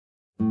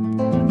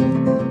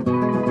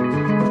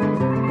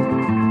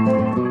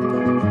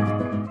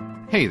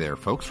Hey there,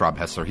 folks. Rob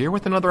Hessler here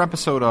with another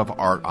episode of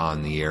Art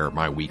on the Air,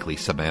 my weekly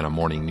Savannah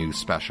morning news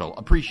special.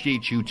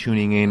 Appreciate you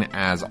tuning in,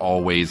 as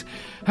always.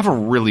 Have a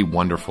really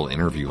wonderful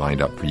interview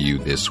lined up for you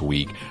this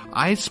week.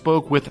 I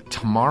spoke with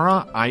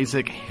Tamara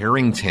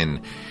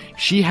Isaak-Harrington.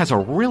 She has a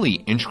really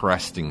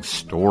interesting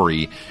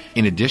story.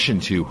 In addition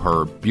to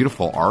her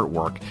beautiful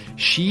artwork,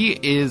 she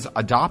is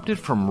adopted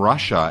from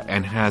Russia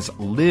and has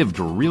lived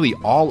really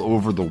all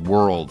over the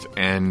world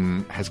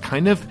and has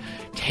kind of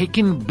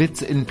taken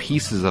bits and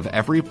pieces of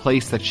every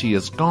place that she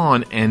has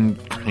gone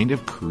and kind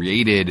of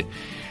created,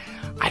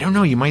 I don't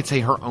know, you might say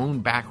her own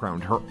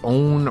background, her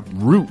own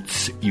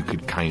roots, you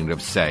could kind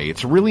of say.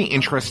 It's a really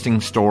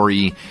interesting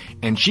story,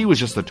 and she was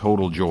just a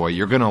total joy.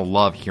 You're going to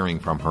love hearing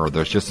from her.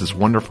 There's just this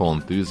wonderful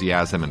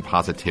enthusiasm and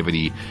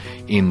positivity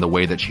in the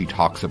way that she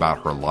talks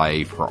about her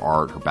life, her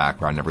art, her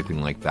background,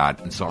 everything like that.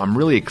 And so I'm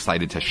really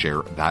excited to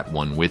share that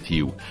one with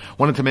you.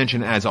 Wanted to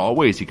mention, as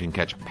always, you can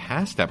catch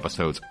past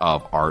episodes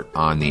of Art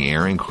on the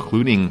Air,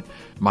 including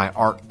my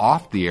Art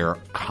Off the Air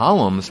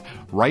columns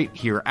right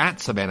here at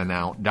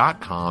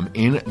SavannahNow.com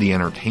in the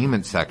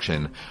entertainment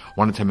section.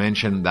 Wanted to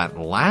mention that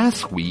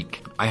last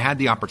week I had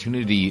the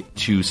opportunity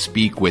to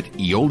speak with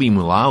Ioli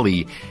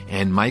Mulali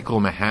and Michael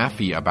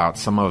Mahaffey about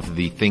some of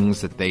the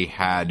things that they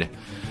had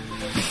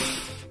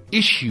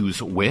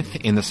issues with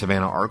in the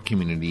Savannah art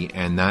community,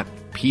 and that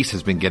piece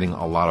has been getting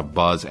a lot of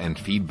buzz and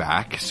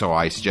feedback, so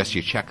I suggest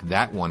you check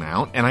that one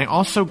out. And I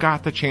also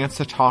got the chance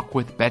to talk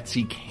with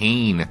Betsy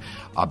Kane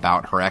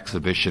about her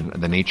exhibition,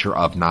 The Nature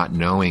of Not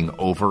Knowing,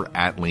 over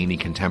at Laney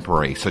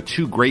Contemporary. So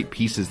two great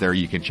pieces there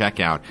you can check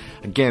out.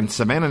 Again,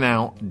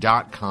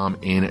 SavannahNow.com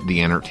in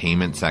the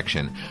entertainment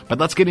section. But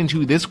let's get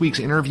into this week's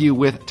interview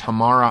with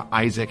Tamara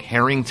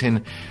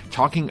Isaak-Harrington,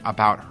 talking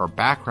about her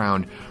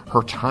background,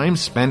 her time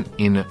spent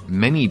in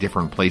many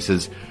different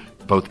places,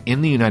 both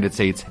in the United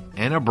States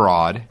and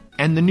abroad,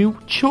 and the new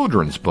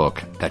children's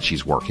book that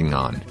she's working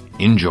on.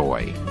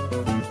 Enjoy.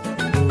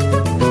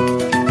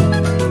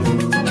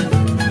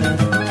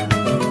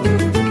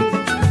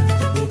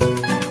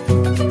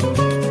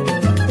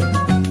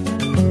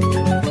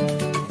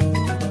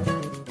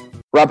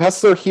 Rob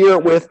Hessler here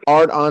with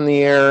Art on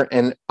the Air,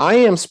 and I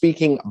am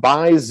speaking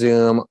by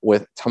Zoom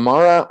with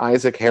Tamara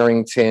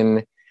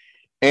Isaak-Harrington,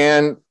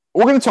 and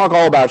we're going to talk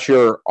all about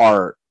your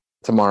art,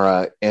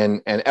 Tamara,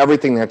 and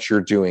everything that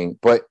you're doing.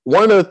 But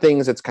one of the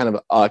things that's kind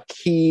of a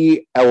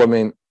key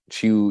element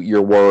to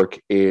your work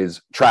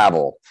is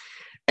travel.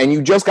 And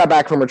you just got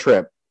back from a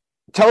trip.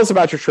 Tell us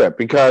about your trip,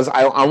 because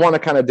I want to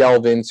kind of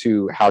delve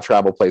into how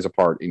travel plays a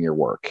part in your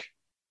work.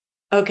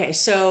 Okay,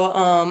 so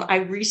I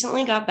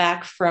recently got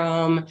back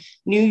from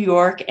New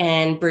York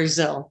and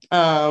Brazil,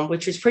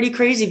 which was pretty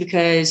crazy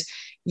because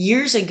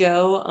years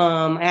ago,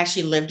 I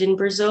actually lived in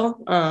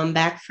Brazil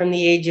back from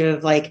the age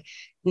of like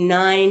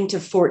 9 to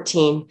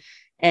 14.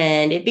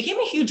 And it became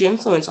a huge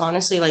influence,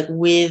 honestly, like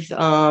with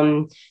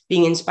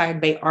being inspired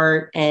by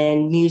art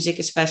and music,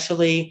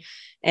 especially.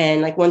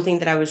 And like one thing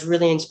that I was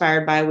really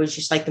inspired by was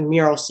just like the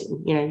mural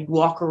scene. You know, you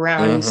walk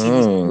around and see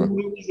these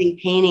amazing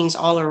paintings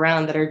all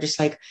around that are just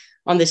like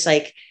on this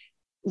like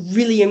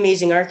really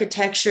amazing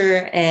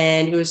architecture.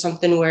 And it was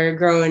something where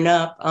growing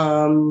up,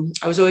 I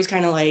was always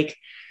kind of like,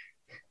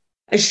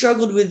 I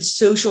struggled with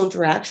social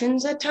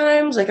interactions at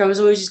times. Like I was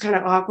always just kind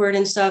of awkward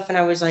and stuff. And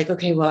I was like,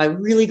 okay, well, I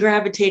really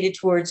gravitated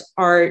towards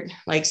art,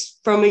 like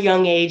from a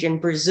young age, and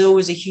Brazil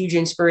was a huge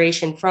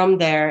inspiration from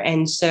there.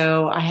 And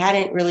so I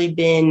hadn't really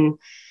been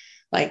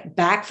like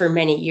back for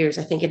many years.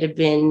 I think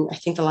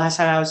the last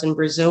time I was in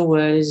Brazil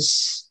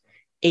was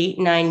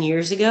 8-9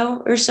 years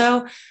ago or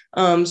so.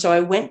 So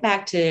I went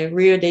back to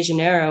Rio de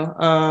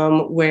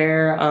Janeiro,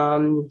 where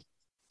when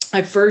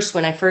I first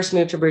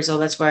moved to Brazil,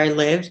 that's where I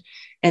lived.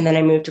 And then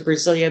I moved to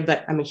Brasilia,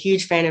 but I'm a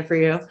huge fan of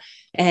Rio.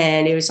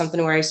 And it was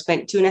something where I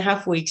spent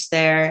 2.5 weeks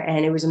there,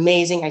 and it was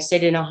amazing. I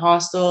stayed in a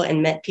hostel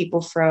and met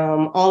people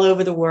from all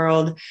over the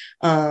world,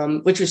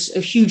 which was a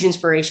huge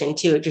inspiration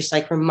too. It just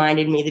like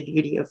reminded me the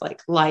beauty of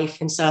like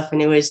life and stuff.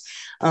 And it was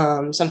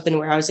something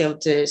where I was able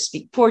to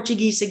speak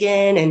Portuguese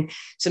again and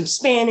some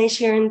Spanish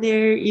here and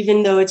there,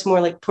 even though it's more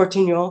like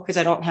Portuñol because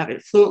I don't have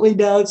it fluently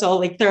down. So I'll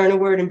like throw in a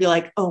word and be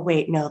like, oh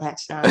wait, no,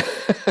 that's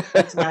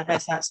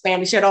not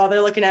Spanish at all.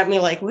 They're looking at me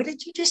like, what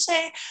did you just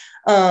say?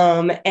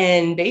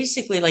 And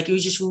basically like it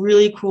was just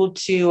really cool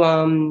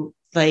to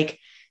like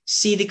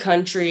see the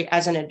country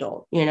as an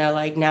adult, you know,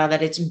 like now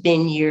that it's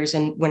been years.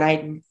 And when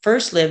I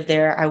first lived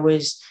there, I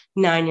was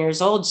 9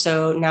 years old.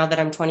 So now that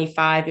I'm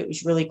 25, it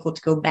was really cool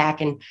to go back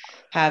and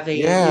have a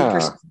new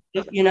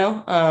perspective, you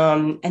know?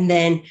 And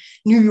then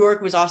New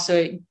York was also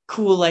a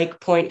cool like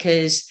point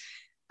because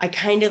I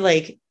kind of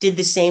like did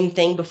the same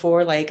thing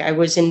before. Like I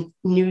was in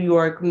New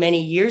York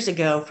many years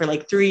ago for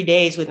like 3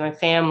 days with my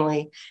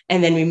family.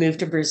 And then we moved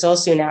to Brazil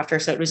soon after.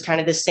 So it was kind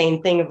of the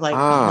same thing of like,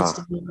 let's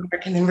do New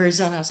York and then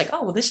Brazil. And I was like,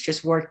 oh, well, this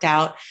just worked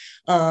out.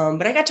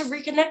 But I got to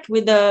reconnect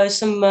with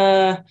some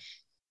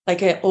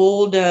like an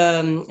old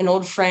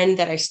friend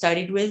that I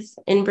studied with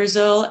in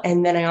Brazil.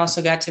 And then I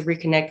also got to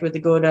reconnect with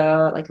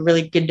like a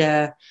really good,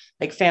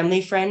 like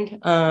family friend,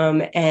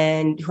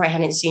 and who I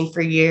hadn't seen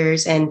for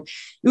years. And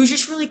it was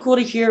just really cool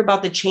to hear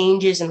about the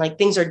changes, and like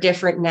things are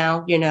different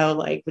now,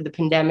 like with the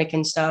pandemic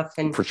and stuff,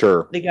 and For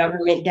sure. the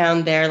government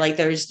down there, like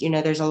there's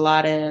a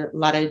lot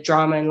of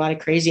drama and a lot of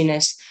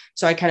craziness.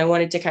 So I kind of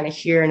wanted to kind of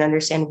hear and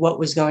understand what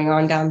was going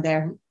on down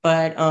there.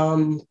 But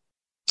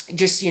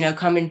just,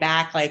 coming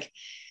back, like,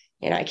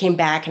 I came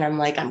back and I'm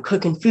like, I'm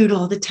cooking food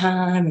all the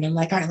time. And I'm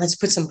like, all right, let's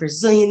put some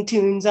Brazilian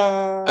tunes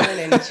on.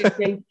 And it's just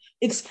been,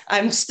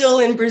 I'm still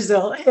in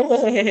Brazil.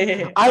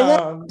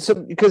 So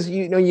because,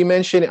 you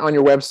mentioned it on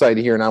your website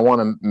here, and I want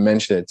to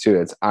mention it too.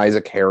 It's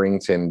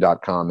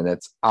isaacharrington.com, and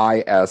it's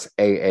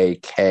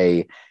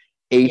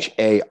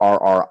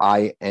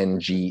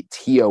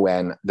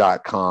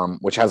IsaakHarrington.com,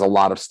 which has a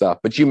lot of stuff.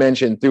 But you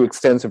mentioned through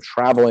extensive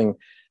traveling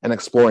and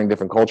exploring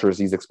different cultures,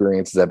 these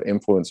experiences have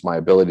influenced my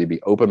ability to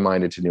be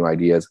open-minded to new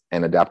ideas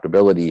and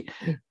adaptability.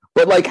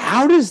 But like,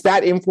 how does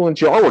that influence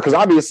your artwork? Because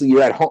obviously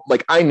you're at home.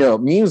 Like, I know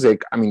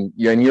music, I mean,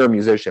 you're a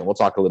musician. We'll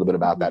talk a little bit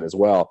about that as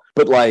well.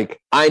 But like,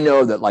 I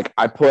know that like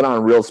I put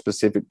on real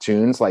specific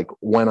tunes, like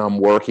when I'm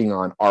working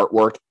on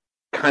artwork,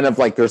 kind of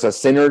like there's a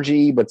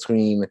synergy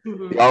between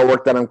the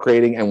artwork that I'm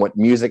creating and what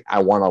music I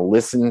want to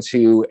listen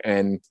to.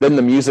 And then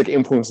the music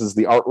influences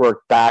the artwork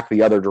back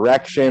the other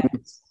direction.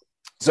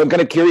 So I'm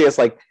kind of curious,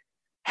 like,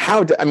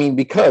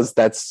 because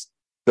that's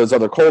those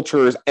other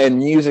cultures and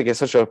music is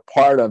such a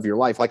part of your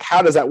life. Like,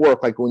 how does that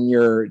work? Like when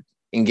you're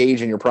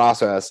engaged in your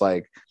process,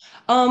 like,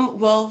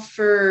 well,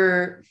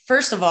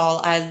 first of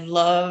all, I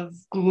love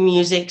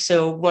music.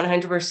 So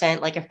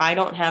 100%, like if I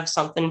don't have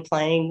something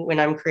playing when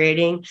I'm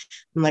creating,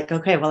 I'm like,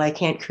 okay, well, I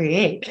can't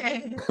create.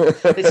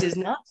 This is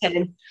not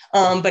fun.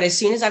 But as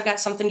soon as I've got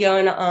something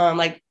going,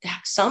 like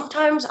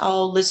sometimes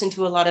I'll listen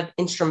to a lot of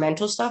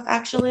instrumental stuff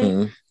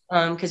actually.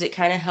 Because it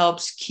kind of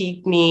helps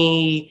keep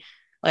me,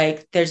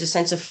 like, there's a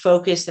sense of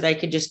focus that I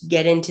could just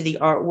get into the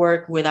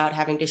artwork without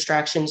having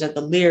distractions of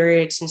the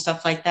lyrics and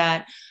stuff like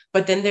that.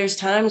 But then there's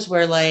times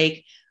where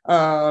like,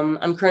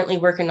 I'm currently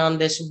working on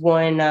this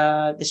one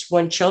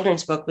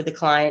children's book with a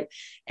client,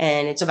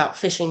 and it's about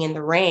fishing in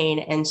the rain.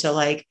 And so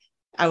like,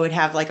 I would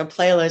have like a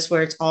playlist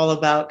where it's all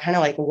about kind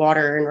of like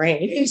water and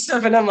rain and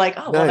stuff. And I'm like,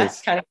 oh, well,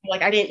 that's kind of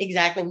like, I didn't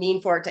exactly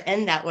mean for it to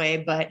end that way,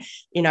 but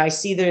I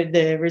see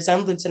the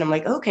resemblance and I'm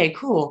like, okay,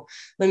 cool.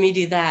 Let me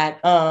do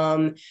that.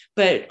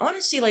 But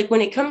honestly, like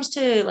when it comes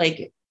to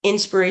like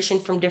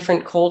inspiration from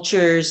different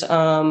cultures,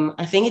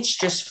 I think it's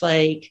just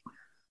like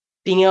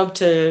being able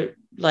to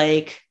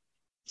like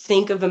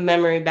think of a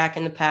memory back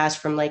in the past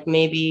from like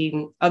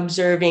maybe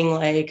observing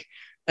like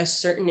a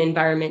certain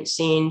environment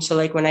scene. So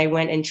like when I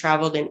went and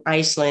traveled in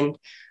Iceland,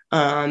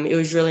 it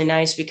was really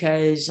nice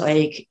because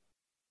like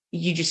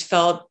you just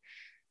felt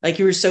like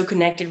you were so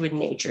connected with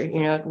nature.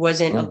 It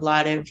wasn't a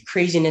lot of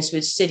craziness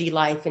with city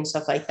life and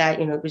stuff like that.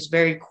 It was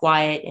very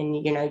quiet,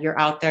 and you're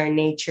out there in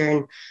nature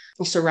and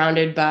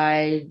surrounded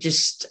by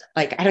just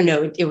like, I don't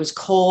know, it was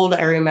cold.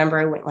 I remember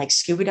I went like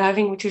scuba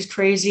diving, which was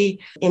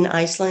crazy in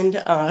Iceland.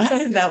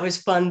 That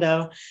was fun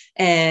though.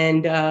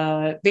 And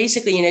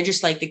basically,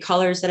 just like the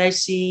colors that I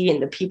see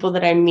and the people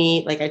that I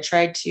meet, like I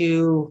tried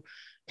to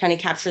kind of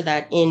capture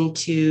that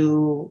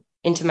into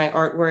my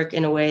artwork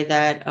in a way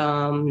that,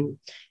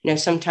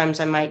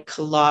 sometimes I might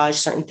collage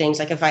certain things.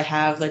 Like if I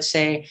have, let's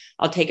say,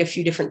 I'll take a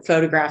few different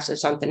photographs of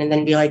something and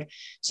then be like,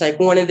 so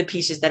like one of the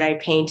pieces that I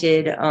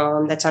painted,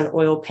 that's on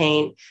oil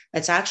paint,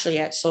 that's actually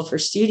at Sulfur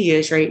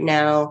Studios right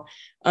now.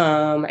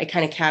 I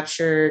kind of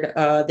captured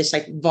this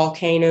like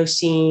volcano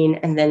scene,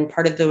 and then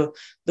part of the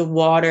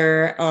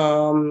water,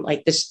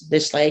 like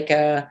this like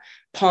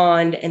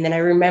pond. And then I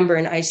remember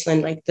in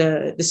Iceland, like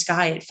the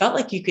sky, it felt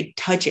like you could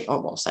touch it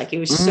almost, like it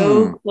was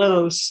so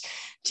close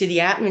to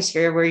the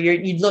atmosphere where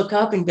you'd look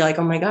up and be like,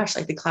 oh my gosh,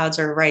 like the clouds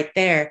are right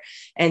there.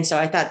 And so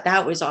I thought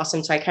that was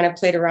awesome. So I kind of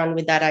played around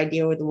with that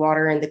idea with the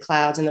water and the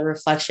clouds and the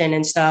reflection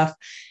and stuff.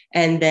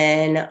 And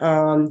then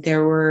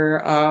there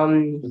were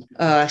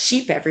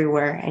sheep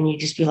everywhere, and you'd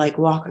just be like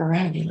walking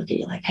around and they look at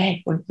you like,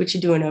 hey, what you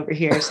doing over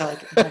here? So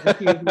like I have a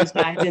few of these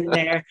guys in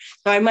there.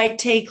 So I might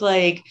take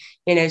like,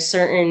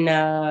 certain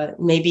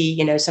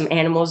maybe, some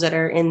animals that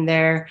are in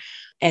there.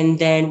 And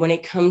then when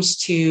it comes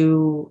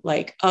to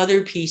like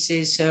other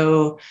pieces,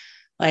 so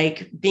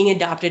like being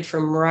adopted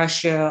from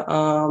Russia,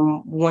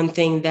 one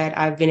thing that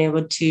I've been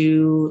able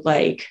to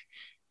like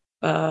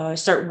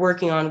start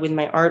working on with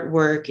my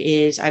artwork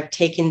is I've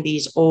taken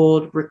these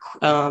old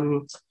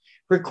recorded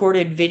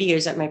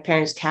videos that my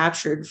parents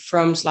captured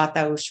from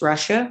Zlatoust,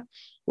 Russia,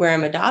 where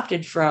I'm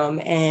adopted from.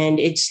 And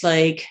it's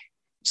like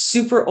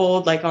super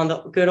old, like on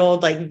the good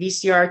old like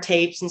VCR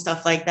tapes and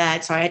stuff like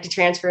that. So I had to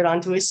transfer it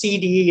onto a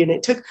CD, and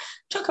it took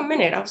a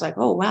minute. I was like,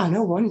 oh wow,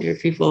 no wonder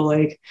people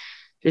like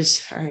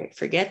just, all right,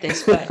 forget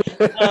this. But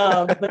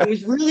it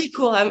was really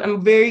cool.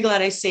 I'm very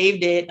glad I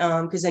saved it,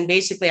 because then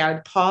basically I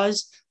would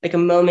pause like a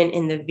moment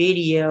in the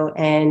video,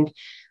 and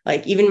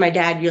like even my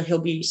dad, he'll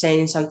be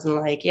saying something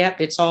like,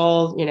 yep, it's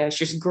all, it's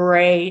just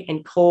gray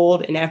and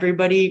cold and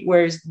everybody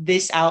wears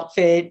this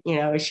outfit,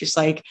 it's just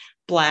like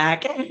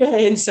black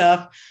and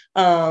stuff.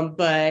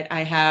 But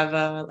I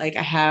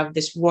have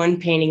this one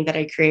painting that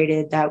I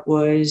created that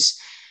was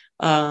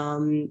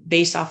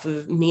based off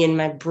of me and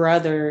my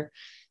brother.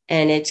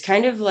 And it's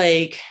kind of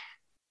like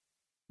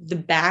the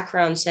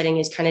background setting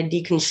is kind of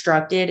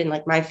deconstructed and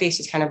like my face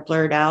is kind of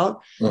blurred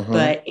out.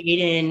 But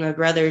Aiden, my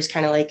brother, is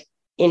kind of like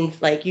in,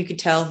 like, you could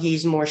tell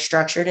he's more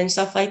structured and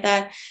stuff like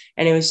that.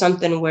 And it was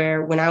something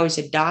where when I was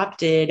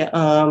adopted,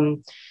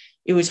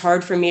 it was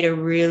hard for me to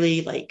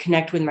really like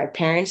connect with my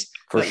parents.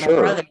 For sure.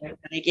 My brother,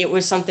 like, it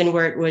was something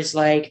where it was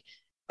like,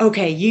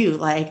 okay,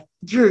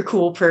 you're a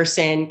cool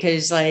person.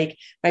 Cause like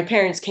my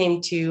parents came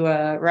to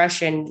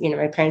Russia and,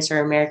 my parents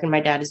are American.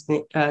 My dad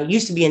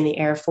used to be in the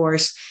Air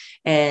Force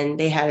and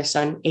they had a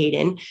son,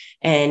 Aiden,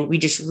 and we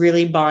just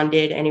really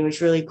bonded. And it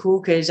was really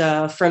cool because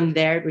from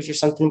there, it was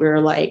just something we were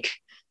like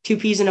two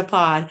peas in a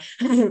pod.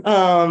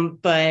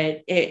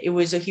 But he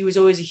was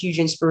always a huge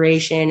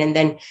inspiration. And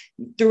then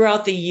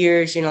throughout the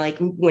years, like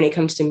when it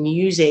comes to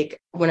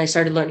music, when I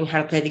started learning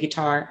how to play the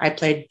guitar, I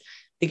played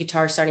the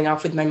guitar starting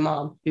off with my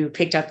mom, who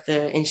picked up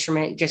the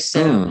instrument just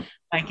so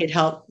I could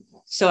help,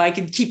 so I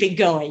could keep it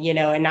going,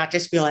 and not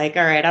just be like,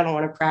 all right, I don't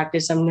want to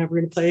practice, I'm never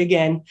going to play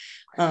again.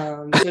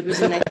 So it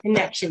was a nice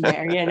connection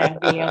there, being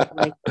able to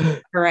like,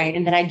 all right.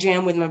 And then I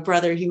jammed with my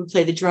brother, he would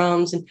play the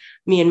drums and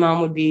me and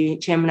mom would be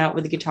jamming out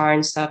with the guitar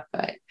and stuff.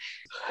 But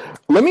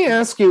let me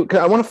ask you, because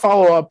I want to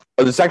follow up.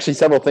 There's actually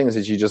several things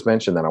that you just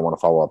mentioned that I want to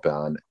follow up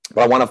on,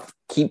 but I want to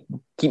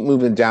keep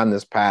moving down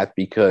this path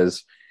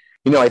because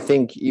I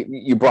think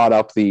you brought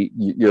up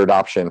your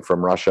adoption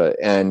from Russia.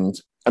 And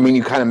I mean,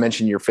 you kind of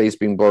mentioned your face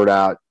being blurred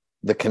out,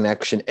 the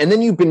connection. And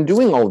then you've been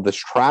doing all of this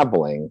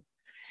traveling.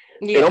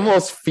 Yeah. It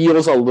almost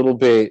feels a little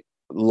bit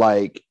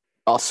like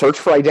a search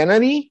for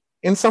identity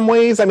in some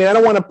ways. I mean, I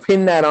don't want to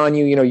pin that on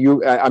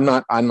you. I'm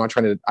not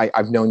trying to,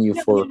 I've known you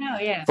for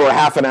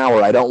half an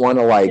hour. I don't want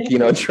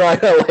to try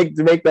to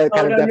make that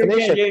kind of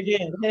definition. You're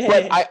good.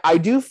 But I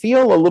do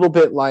feel a little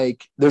bit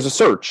like there's a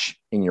search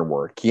in your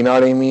work, you know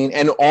what I mean?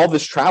 And all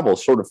this travel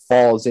sort of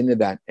falls into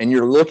that. And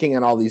you're looking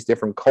at all these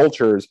different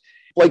cultures.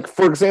 Like,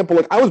 for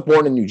example, I was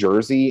born in New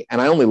Jersey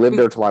and I only lived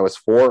there till I was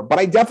 4, but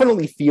I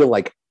definitely feel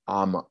like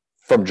I'm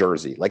from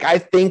Jersey. Like I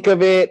think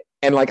of it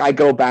and I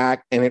go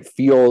back and it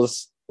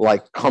feels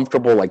like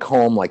comfortable, like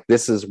home, like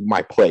this is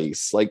my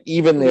place. Like,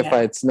 even if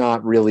it's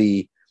not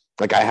really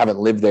like I haven't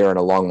lived there in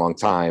a long, long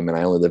time and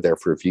I only lived there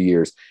for a few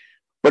years.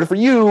 But for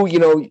you, you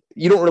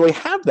don't really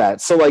have that.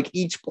 So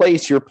each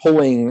place you're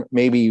pulling,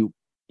 maybe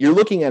you're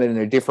looking at it in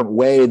a different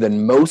way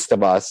than most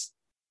of us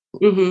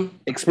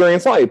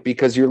experience life,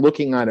 because you're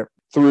looking at it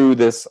through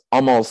this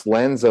almost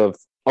lens of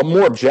a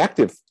more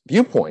objective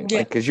viewpoint,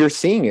 because you're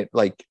seeing it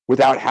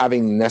without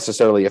having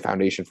necessarily a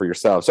foundation for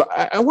yourself. So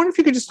I wonder if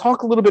you could just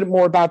talk a little bit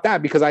more about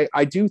that, because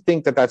I do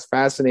think that that's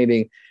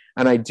fascinating.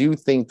 And I do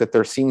think that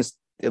there seems,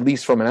 at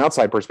least from an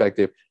outside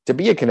perspective, to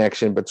be a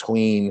connection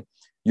between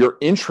your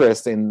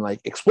interest in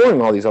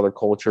exploring all these other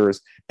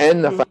cultures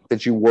and the fact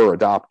that you were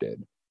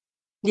adopted.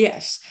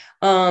 Yes.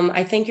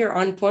 I think you're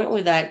on point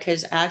with that,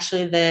 because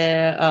actually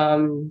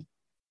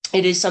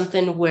it is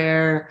something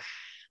where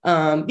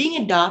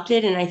being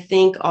adopted, and I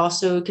think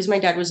also because my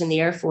dad was in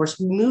the Air Force,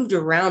 we moved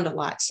around a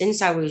lot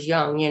since I was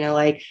young.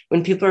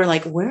 When people are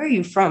like, where are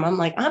you from? I'm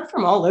like, I'm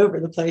from all over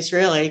the place,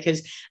 really,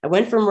 because I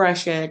went from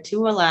Russia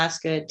to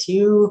Alaska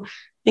to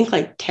I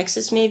think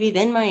Texas, maybe,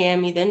 then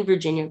Miami, then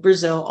Virginia,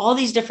 Brazil, all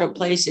these different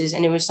places.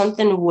 And it was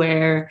something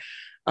where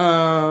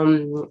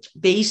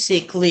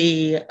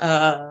basically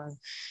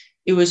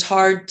it was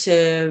hard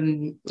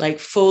to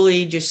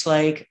fully just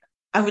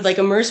I would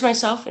immerse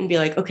myself and be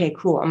like, okay,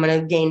 cool, I'm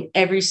going to gain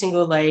every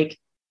single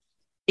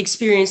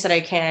experience that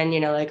I can,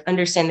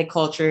 understand the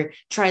culture,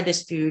 try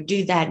this food,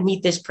 do that,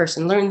 meet this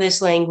person, learn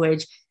this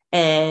language.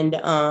 And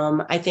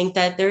I think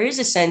that there is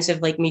a sense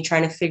of me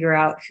trying to figure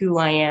out who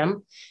I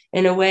am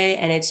in a way.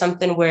 And it's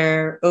something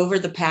where over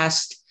the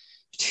past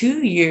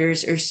 2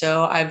 years or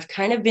so, I've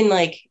kind of been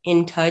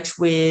in touch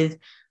with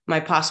my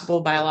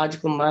possible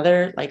biological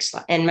mother,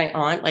 and my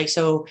aunt, which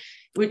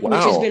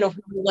has been a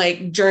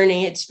whole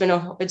journey. It's been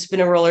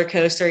a roller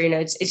coaster.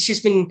 It's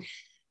just been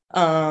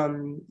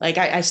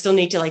I still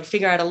need to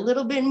figure out a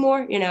little bit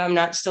more. I'm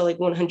not still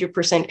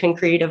 100%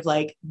 concrete of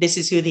this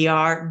is who they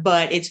are,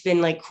 but it's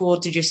been cool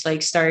to just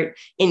start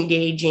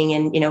engaging.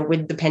 And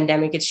with the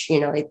pandemic, it's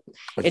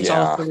it's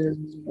all through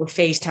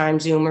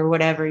FaceTime, Zoom, or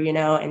whatever,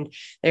 and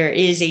there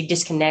is a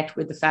disconnect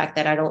with the fact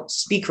that I don't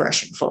speak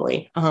Russian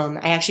fully.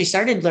 I actually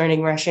started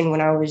learning Russian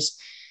when I was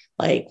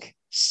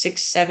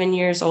 6-7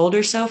 years old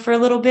or so for a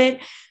little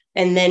bit,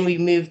 and then we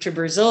moved to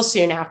Brazil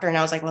soon after, and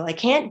I was like, well, I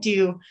can't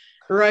do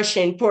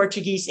Russian,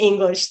 Portuguese,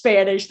 English,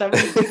 Spanish. That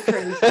would be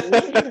crazy.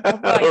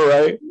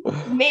 Right.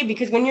 Maybe,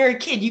 because when you're a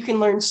kid, you can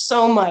learn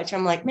so much.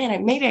 I'm like,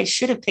 man, maybe I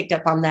should have picked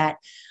up on that.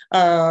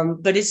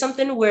 But it's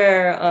something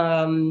where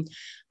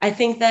I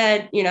think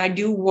that, I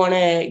do want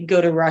to go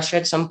to Russia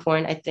at some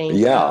point. I think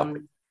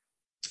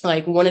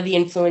like one of the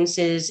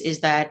influences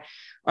is that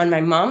on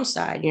my mom's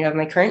side,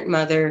 my current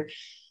mother,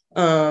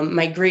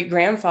 my great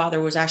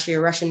grandfather was actually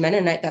a Russian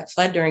Mennonite that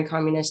fled during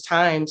communist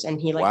times, and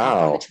he like walked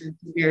on the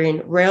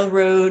Trans-Siberian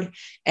Railroad.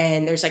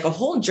 And there's like a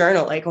whole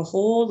journal, like a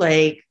whole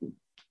like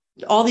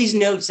all these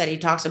notes that he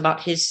talks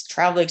about his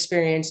travel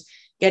experience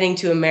getting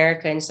to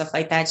America and stuff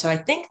like that. So I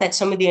think that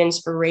some of the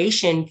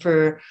inspiration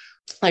for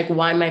like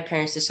why my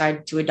parents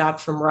decided to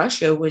adopt from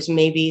Russia was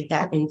maybe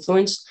that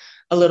influence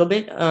a little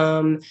bit.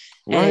 And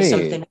it's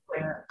something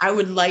where I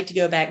would like to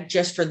go back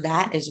just for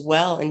that as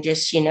well. And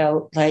just,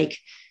 like,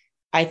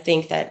 I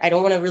think that I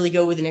don't want to really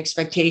go with an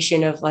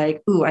expectation of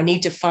like, ooh, I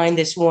need to find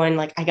this one.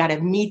 Like, I got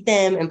to meet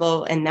them and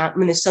now I'm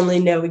going to suddenly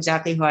know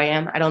exactly who I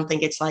am. I don't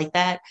think it's like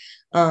that.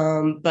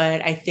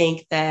 But I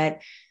think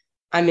that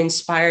I'm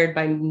inspired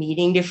by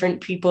meeting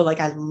different people. Like,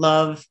 I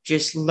love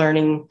just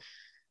learning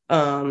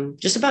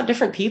just about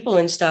different people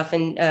and stuff.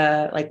 And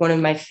like one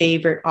of my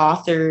favorite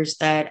authors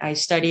that I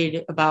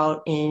studied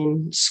about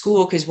in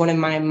school, because one of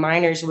my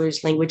minors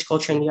was language,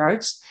 culture, and the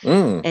arts,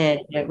 and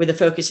with a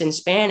focus in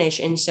Spanish.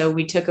 And so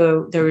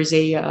there was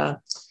a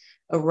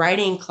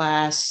writing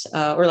class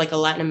or like a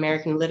Latin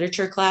American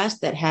literature class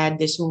that had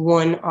this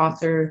one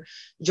author,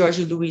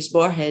 Jorge Luis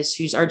Borges,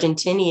 who's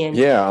Argentinian.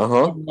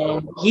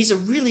 And he's a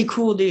really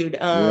cool dude.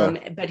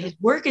 But his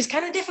work is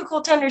kind of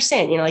difficult to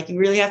understand. Like you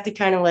really have to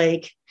kind of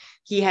like,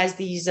 he has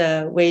these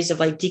ways of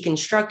like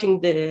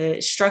deconstructing the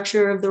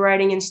structure of the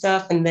writing and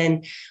stuff. And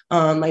then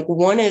like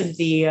one of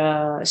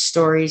the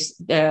stories,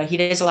 he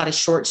does a lot of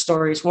short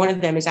stories. One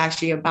of them is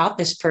actually about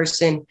this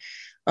person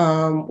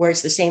where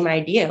it's the same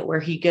idea, where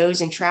he goes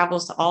and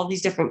travels to all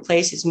these different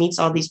places, meets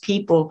all these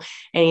people,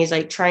 and he's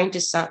like trying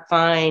to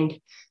find,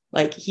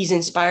 like, he's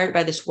inspired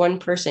by this one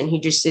person who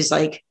just is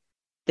like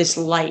this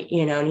light,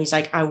 and he's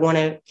like, I want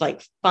to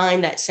like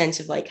find that sense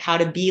of like how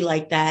to be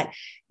like that.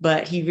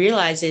 But he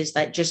realizes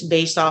that just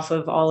based off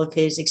of all of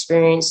his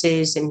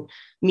experiences and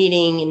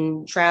meeting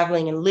and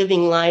traveling and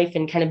living life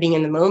and kind of being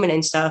in the moment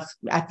and stuff,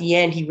 at the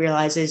end, he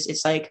realizes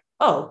it's like,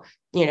 oh,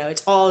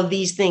 it's all of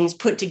these things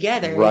put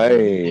together.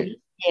 Right.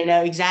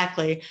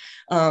 Exactly.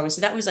 So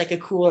that was like a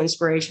cool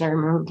inspiration. I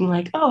remember being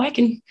like, oh,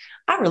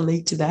 I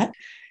relate to that.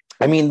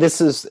 I mean,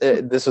 this is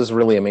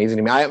really amazing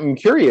to me. I'm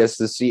curious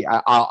to see,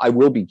 I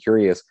will be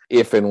curious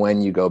if and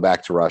when you go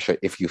back to Russia,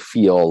 if you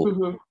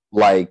feel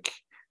like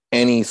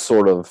any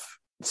sort of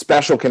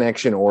special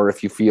connection, or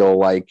if you feel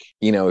like,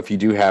 if you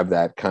do have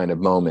that kind of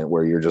moment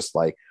where you're just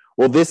like,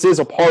 well, this is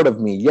a part of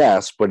me,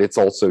 yes, but it's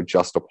also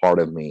just a part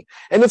of me.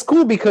 And it's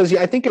cool because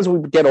I think as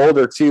we get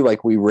older too,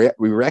 like we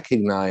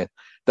recognize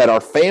that our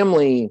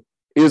family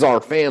is our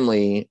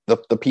family.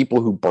 The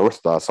people who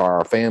birthed us are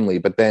our family,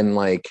 but then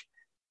like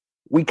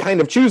we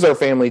kind of choose our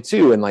family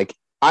too. And like,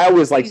 I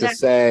always like to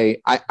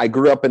say, I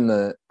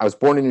was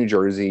born in New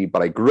Jersey,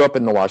 but I grew up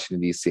in the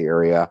Washington, D.C.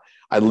 area.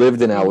 I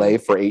lived in LA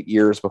for 8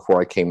 years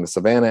before I came to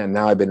Savannah, and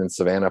now I've been in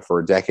Savannah for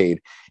a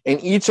decade.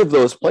 And each of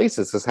those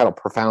places has had a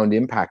profound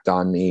impact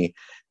on me.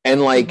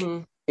 And like,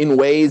 in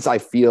ways I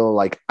feel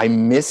like I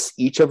miss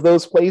each of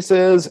those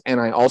places. And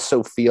I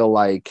also feel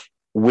like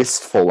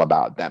wistful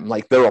about them.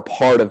 Like they're a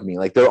part of me.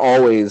 Like they're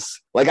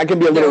always like, I can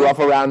be a little rough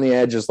around the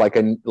edges, like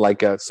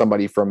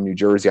somebody from New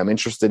Jersey. I'm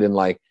interested in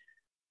like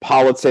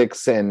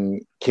politics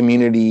and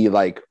community,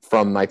 like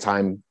from my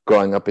time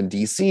growing up in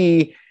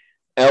DC.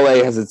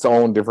 LA has its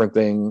own different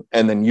thing.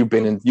 And then you've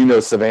been in,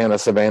 Savannah.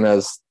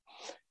 Savannah's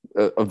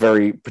a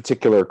very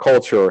particular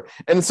culture.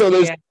 And so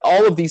there's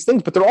all of these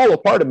things, but they're all a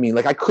part of me.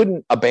 Like I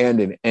couldn't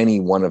abandon any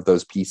one of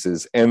those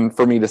pieces. And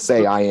for me to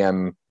say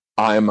I'm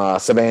a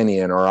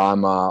Savannian, or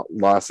I'm a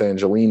Los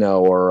Angelino,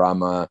 or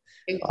I'm a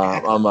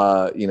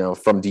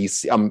from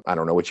DC. I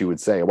don't know what you would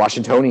say, a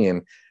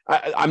Washingtonian.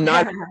 I'm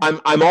not.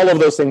 I'm all of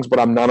those things, but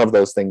I'm none of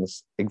those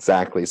things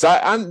exactly. So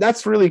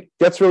that's really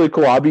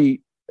cool.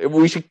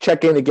 We should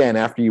check in again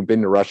after you've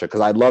been to Russia,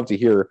 because I'd love to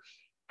hear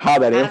how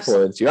that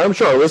influenced you. I'm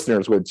sure our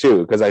listeners would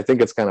too, because I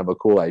think it's kind of a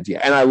cool idea.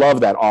 And I love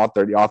that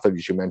author, the author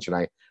you should mention.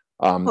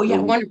 Wonderful.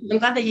 I'm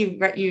glad that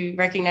you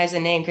recognize the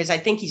name, because I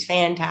think he's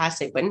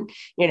fantastic. But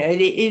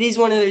it is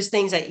one of those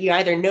things that you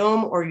either know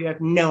him or you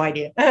have no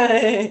idea.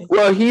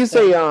 Well, he's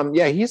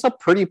he's a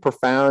pretty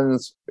profound,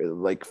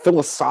 like,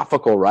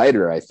 philosophical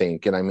writer, I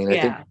think. And I mean, I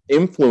think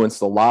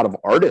influenced a lot of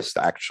artists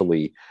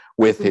actually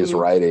with his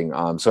writing.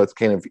 So it's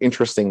kind of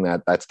interesting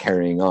that that's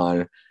carrying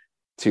on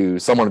to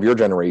someone of your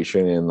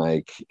generation, and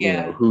like,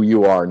 who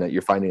you are, and that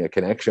you're finding a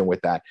connection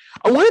with that.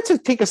 I wanted to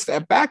take a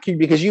step back here,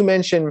 because you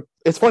mentioned,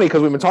 it's funny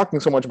because we've been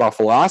talking so much about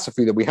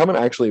philosophy that we haven't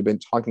actually been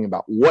talking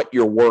about what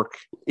your work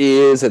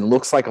is and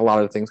looks like a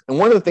lot of the things. And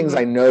one of the things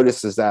I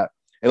noticed is that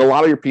in a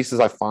lot of your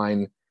pieces, I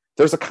find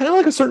there's a kind of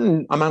like a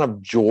certain amount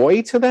of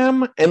joy to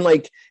them. And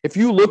like, if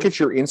you look at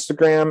your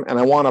Instagram, and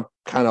I want to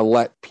kind of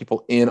let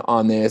people in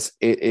on this,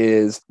 it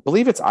is, I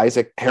believe it's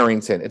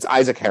Isaac-Harrington. It's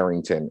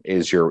Isaac-Harrington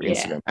is your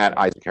Instagram, at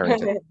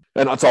Isaac-Harrington.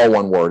 And that's all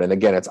one word. And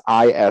again, it's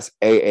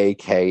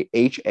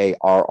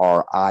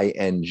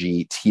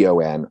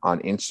ISAAKHARRINGTON on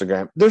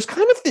Instagram. There's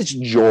kind of this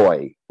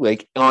joy,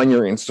 like, on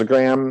your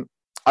Instagram.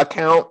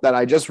 account that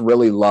I just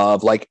really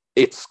love. Like,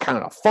 it's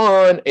kind of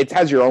fun. It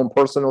has your own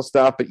personal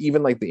stuff, but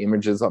even like the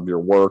images of your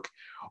work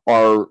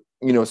are,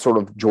 sort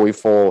of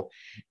joyful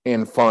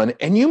and fun.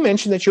 And you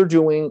mentioned that you're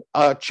doing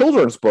a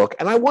children's book.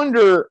 And I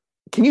wonder,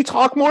 can you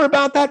talk more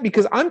about that?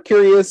 Because I'm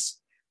curious,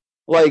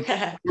 like,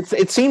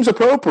 it seems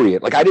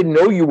appropriate. Like, I didn't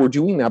know you were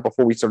doing that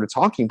before we started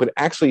talking, but it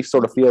actually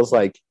sort of feels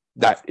like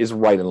that is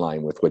right in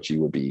line with what you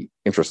would be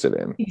interested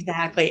in.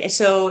 Exactly.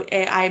 So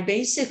I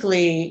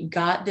basically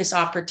got this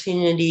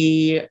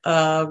opportunity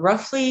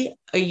roughly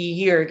a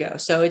year ago.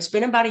 So it's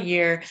been about a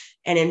year.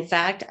 And in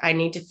fact, I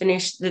need to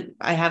finish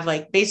I have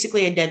like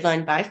basically a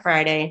deadline by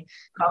Friday,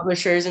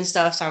 publishers and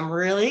stuff. So I'm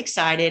really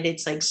excited.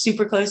 It's like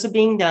super close to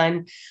being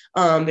done.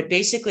 But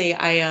basically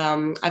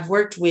I've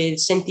worked with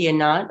Cynthia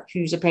Knott,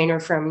 who's a painter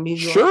from New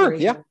York. Sure.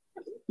 Yeah.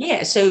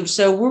 Yeah.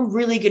 So we're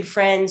really good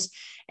friends.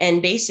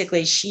 And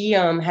basically, she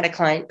had a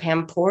client,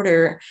 Pam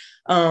Porter,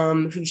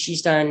 who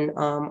she's done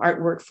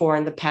artwork for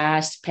in the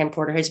past. Pam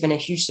Porter has been a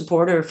huge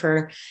supporter of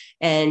her.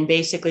 And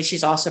basically,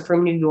 she's also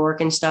from New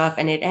York and stuff.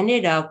 And it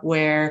ended up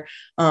where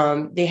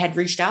they had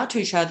reached out to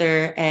each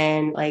other.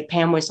 And like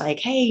Pam was like,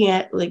 hey,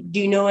 yeah, like, do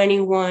you know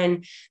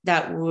anyone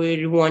that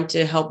would want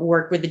to help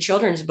work with the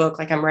children's book?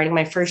 Like, I'm writing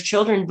my first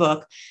children's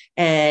book.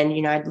 And,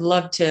 I'd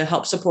love to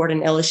help support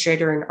an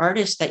illustrator and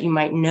artist that you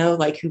might know,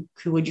 like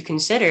who would you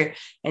consider?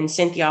 And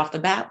Cynthia off the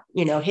bat,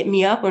 hit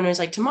me up and was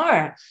like,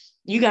 Tamara,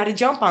 you got to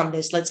jump on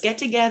this. Let's get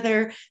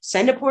together,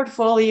 send a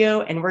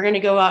portfolio, and we're going to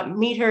go out and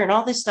meet her and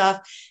all this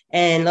stuff.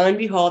 And lo and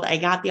behold, I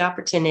got the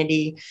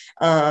opportunity.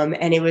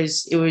 And it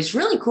was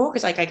really cool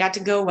because like I got to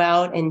go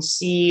out and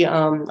see,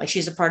 like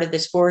she's a part of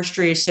this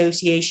forestry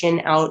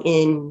association out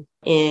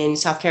in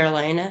South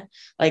Carolina,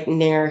 like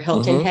near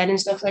Hilton Head and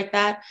stuff like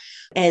that.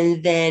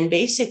 And then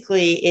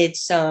basically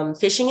it's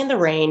Fishing in the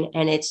Rain.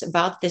 And it's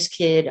about this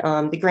kid,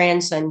 the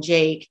grandson,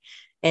 Jake,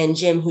 and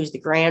Jim, who's the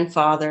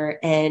grandfather.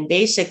 And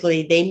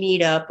basically they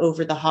meet up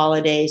over the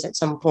holidays at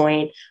some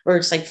point, or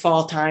it's like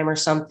fall time or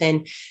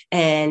something.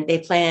 And they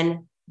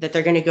plan that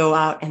they're going to go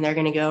out and they're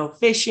going to go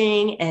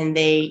fishing. And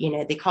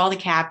they call the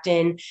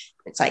captain.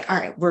 It's like, all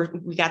right,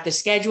 we got this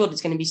scheduled.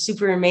 It's going to be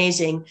super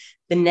amazing.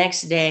 The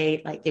next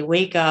day, like they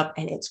wake up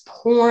and it's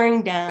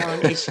pouring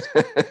down. It's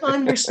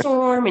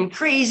thunderstorm and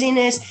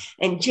craziness.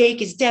 And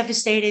Jake is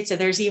devastated. So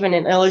there's even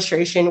an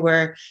illustration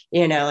where,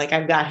 like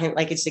I've got him,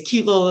 like it's a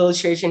cute little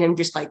illustration, him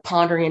just like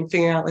pondering and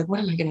figuring out like,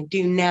 what am I going to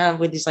do now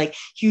with this like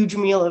huge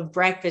meal of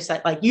breakfast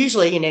that like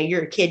usually,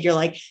 you're a kid, you're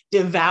like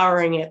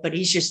devouring it, but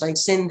he's just like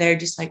sitting there,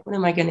 just like, what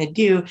am I going to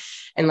do?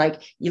 And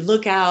like you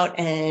look out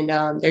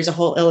and there's a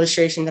whole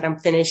illustration that I'm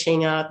finishing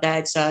up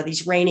that's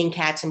these raining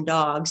cats and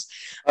dogs.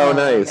 Oh,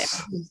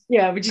 nice.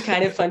 Yeah, which is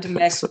kind of fun to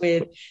mess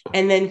with.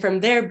 And then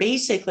from there,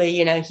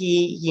 basically,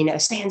 he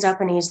stands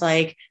up and he's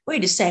like,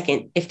 wait a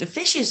second, if the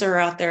fishes are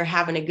out there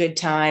having a good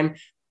time,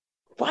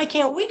 why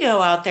can't we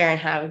go out there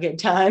and have a good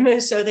time?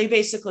 And so they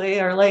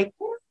basically are like,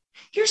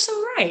 you're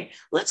so right.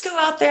 Let's go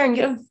out there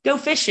and go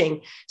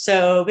fishing.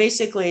 So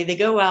basically they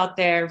go out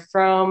there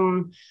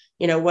from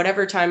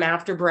whatever time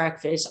after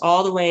breakfast,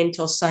 all the way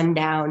until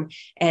sundown.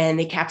 And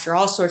they capture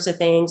all sorts of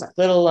things like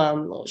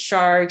little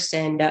sharks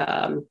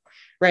and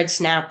red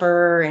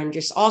snapper and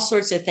just all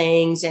sorts of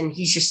things. And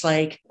he's just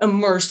like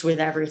immersed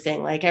with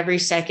everything. Like every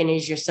second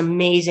is just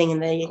amazing.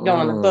 And they go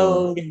on the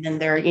boat and then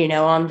they're,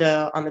 on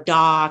the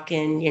dock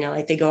and,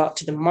 like they go out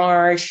to the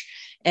marsh.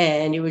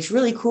 And it was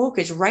really cool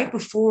because right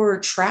before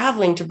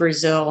traveling to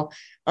Brazil,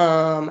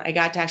 I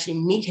got to actually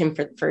meet him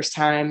for the first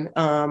time.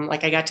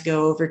 Like I got to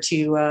go over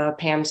to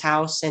Pam's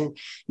house and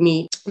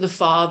meet the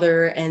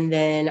father. And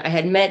then I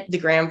had met the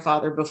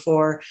grandfather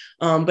before,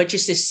 but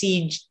just to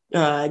see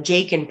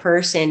Jake in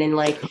person and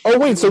like. Oh,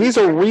 wait, so these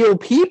are real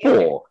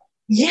people.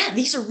 Yeah,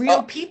 these are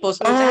real people.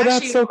 So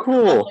that's so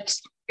cool.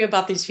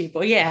 About these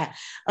people. Yeah.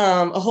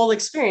 A whole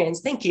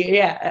experience. Thank you.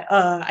 Yeah.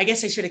 I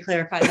guess I should have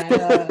clarified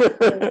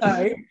that.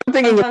 Sorry. I'm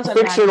thinking of a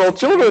fictional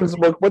children's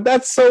book, but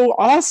that's so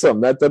awesome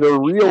that are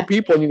real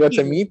people and you got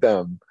to meet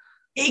them.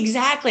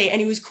 Exactly.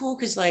 And it was cool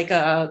because like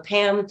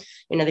Pam,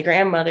 the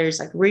grandmother's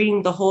like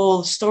reading the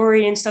whole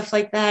story and stuff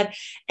like that.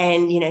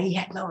 And, he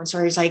had moments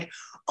where he's like,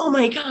 oh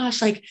my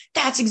gosh, like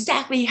that's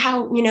exactly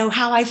how,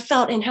 how I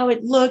felt and how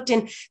it looked.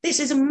 And this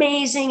is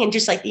amazing. And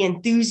just like the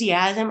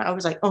enthusiasm, I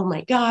was like, oh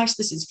my gosh,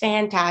 this is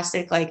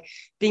fantastic. Like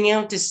being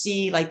able to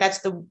see, like,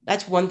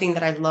 that's one thing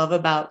that I love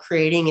about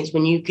creating is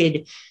when you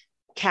could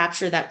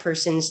capture that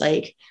person's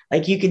like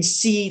you could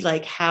see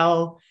like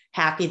how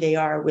happy they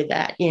are with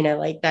that,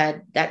 like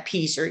that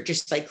piece, or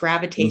just like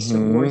gravitates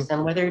towards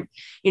them, whether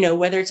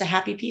it's a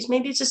happy piece,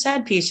 maybe it's a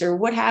sad piece or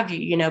what have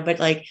you, but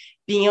like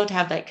being able to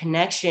have that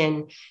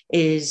connection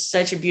is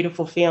such a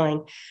beautiful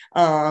feeling.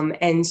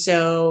 And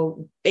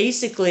so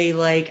basically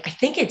like, I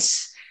think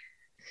it's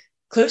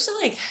close to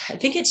like, I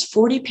think it's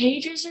 40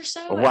 pages or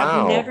so.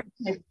 Wow.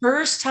 My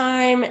first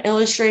time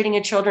illustrating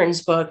a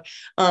children's book,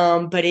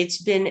 but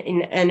it's been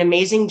an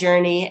amazing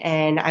journey.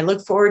 And I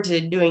look forward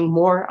to doing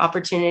more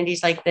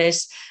opportunities like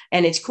this.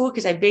 And it's cool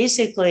because I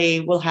basically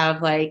will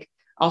have like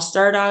I'll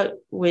start out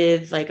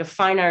with like a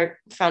fine art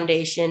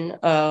foundation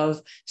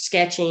of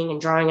sketching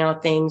and drawing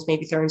out things,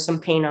 maybe throwing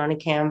some paint on a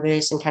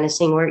canvas and kind of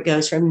seeing where it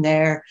goes from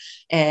there.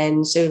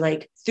 And so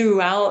like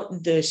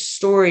throughout the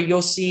story,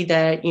 you'll see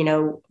that,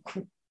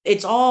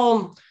 it's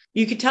all,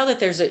 you could tell that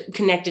there's a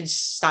connected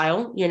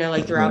style,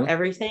 like throughout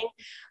everything.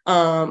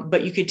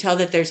 But you could tell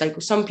that there's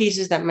like some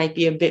pieces that might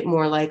be a bit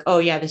more like, oh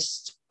yeah, this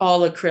is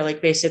all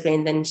acrylic basically.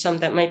 And then some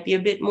that might be a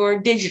bit more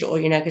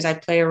digital, because I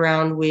play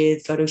around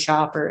with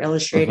Photoshop or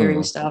Illustrator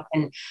and stuff.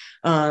 And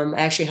I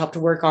actually helped to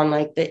work on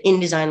like the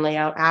InDesign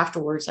layout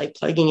afterwards, like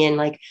plugging in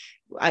like,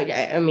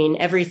 I mean,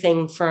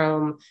 everything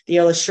from the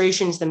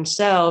illustrations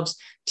themselves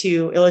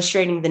to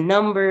illustrating the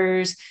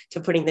numbers,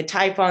 to putting the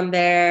type on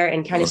there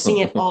and kind of seeing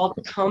it all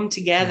come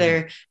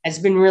together has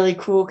been really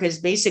cool. Because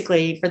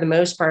basically, for the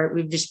most part,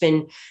 we've just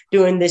been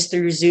doing this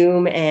through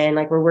Zoom, and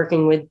like we're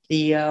working with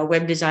the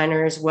web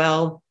designer as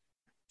well,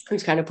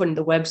 who's kind of putting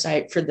the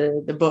website for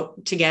the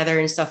book together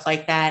and stuff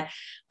like that.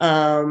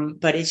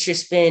 But it's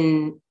just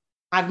been,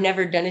 I've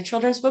never done a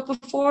children's book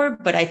before,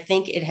 but I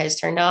think it has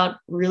turned out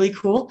really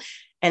cool.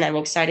 And I'm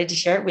excited to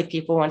share it with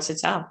people once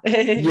it's out.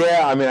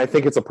 Yeah, I mean, I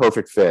think it's a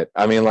perfect fit.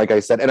 I mean, like I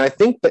said, and I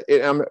think that,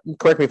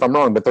 correct me if I'm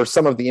wrong, but there's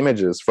some of the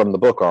images from the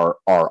book are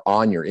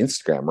on your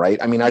Instagram, right?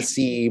 I mean, I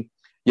see.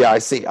 I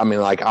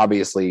mean, like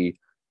obviously,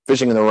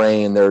 Fishing in the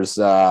Rain. There's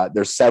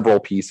several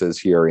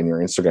pieces here in your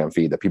Instagram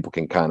feed that people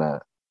can kind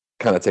of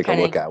take a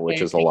look at,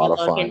 which is a lot of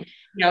fun. And,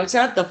 it's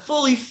not the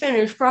fully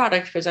finished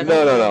product because I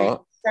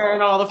no.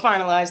 Started all the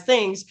finalized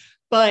things.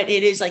 But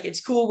it is like, it's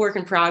cool work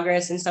in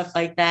progress and stuff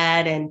like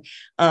that. And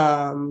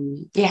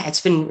it's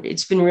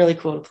been really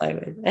cool to play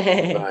with.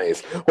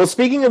 Nice. Well,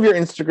 speaking of your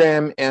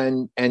Instagram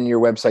and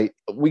your website,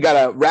 we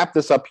got to wrap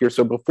this up here.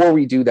 So before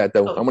we do that,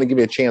 though, I'm going to give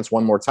you a chance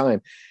one more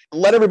time.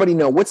 Let everybody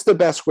know, what's the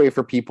best way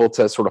for people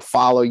to sort of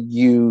follow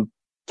you,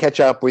 catch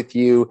up with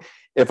you?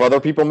 If other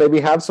people maybe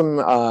have some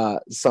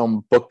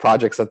book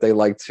projects that they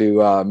like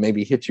to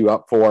maybe hit you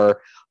up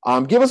for,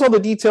 give us all the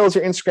details,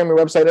 your Instagram, your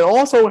website, and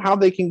also how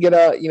they can get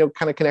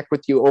kind of connect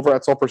with you over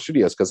at Sulphur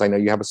Studios, because I know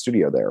you have a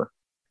studio there.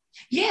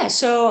 Yeah,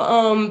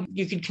 so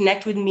you could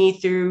connect with me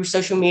through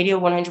social media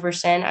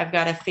 100%. I've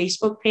got a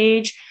Facebook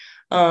page.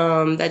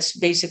 That's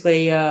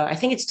basically, I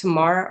think it's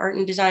Tamara Art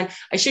and Design.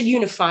 I should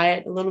unify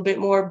it a little bit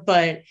more,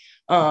 but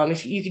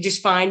if you could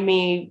just find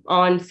me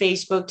on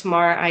Facebook,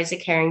 Tamara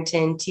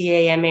Isaak-Harrington,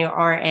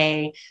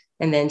 Tamara,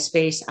 and then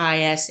space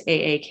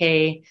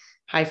ISAAK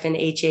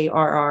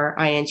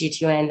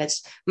 -HARRINGTON.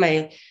 That's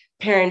my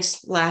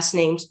parents' last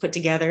names put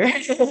together.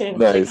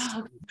 Nice.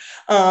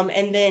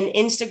 And then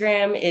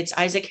Instagram, it's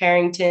Isaak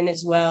Harrington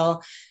as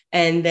well.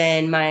 And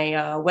then my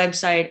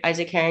website,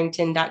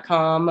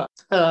 isaacharrington.com.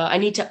 I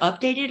need to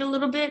update it a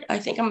little bit. I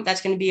think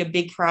that's going to be a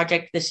big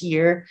project this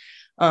year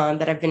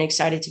that I've been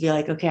excited to be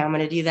like, okay, I'm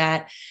going to do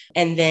that.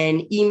 And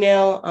then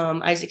email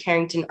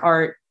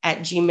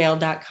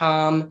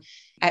isaacharringtonart@gmail.com.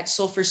 At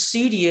Sulphur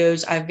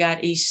Studios, I've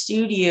got a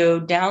studio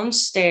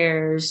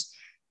downstairs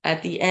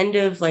at the end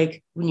of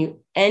like when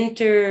you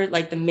enter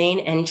like the main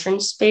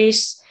entrance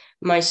space.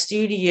 My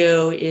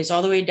studio is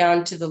all the way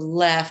down to the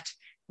left,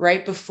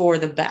 right before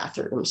the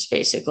bathrooms,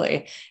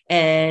 basically.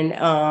 And,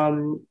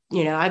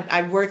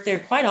 I work there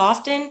quite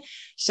often.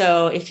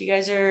 So if you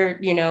guys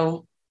are,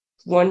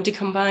 wanting to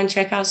come by and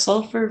check out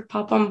Sulphur,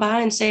 pop on by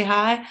and say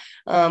hi.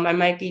 I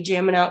might be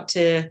jamming out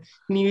to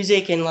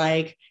music, and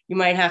like, you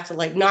might have to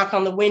like knock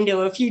on the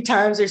window a few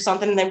times or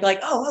something, and then be like,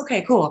 oh,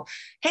 okay, cool.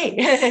 Hey,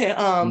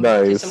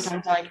 nice.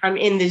 Sometimes like I'm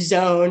in the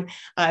zone.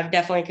 I've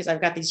definitely, because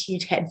I've got these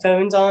huge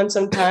headphones on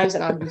sometimes,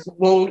 and I just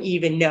won't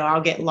even know.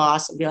 I'll get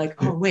lost and be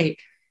like, oh, wait,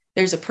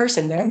 there's a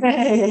person there.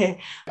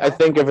 I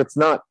think if it's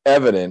not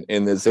evident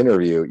in this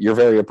interview, you're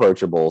very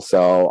approachable.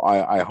 So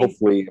I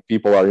hopefully if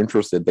people are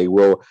interested, they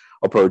will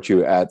approach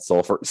you at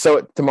Sulphur.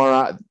 So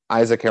Tamara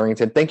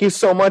Isaak-Harrington, thank you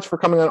so much for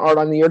coming on Art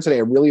on the Air today. I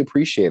really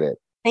appreciate it.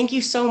 Thank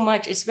you so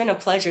much. It's been a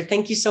pleasure.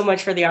 Thank you so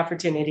much for the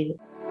opportunity.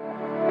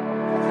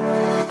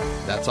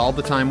 That's all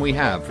the time we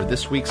have for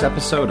this week's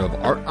episode of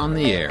Art on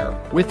the Air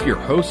with your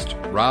host,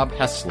 Rob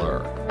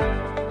Hessler.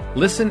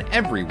 Listen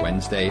every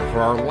Wednesday for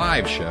our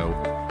live show,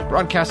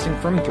 broadcasting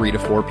from 3 to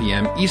 4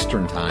 p.m.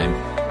 Eastern Time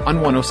on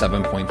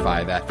 107.5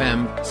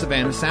 FM,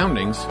 Savannah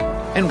Soundings,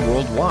 and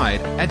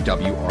worldwide at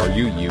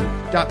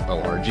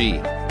WRUU.org.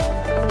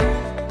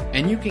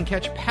 And you can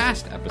catch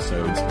past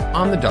episodes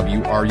on the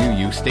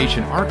WRUU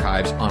station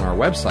archives on our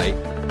website,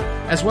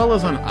 as well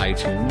as on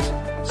iTunes,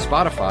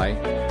 Spotify,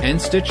 and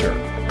Stitcher.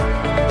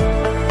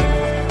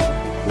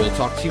 We'll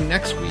talk to you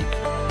next week,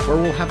 where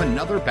we'll have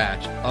another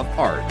batch of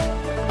Art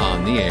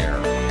on the Air.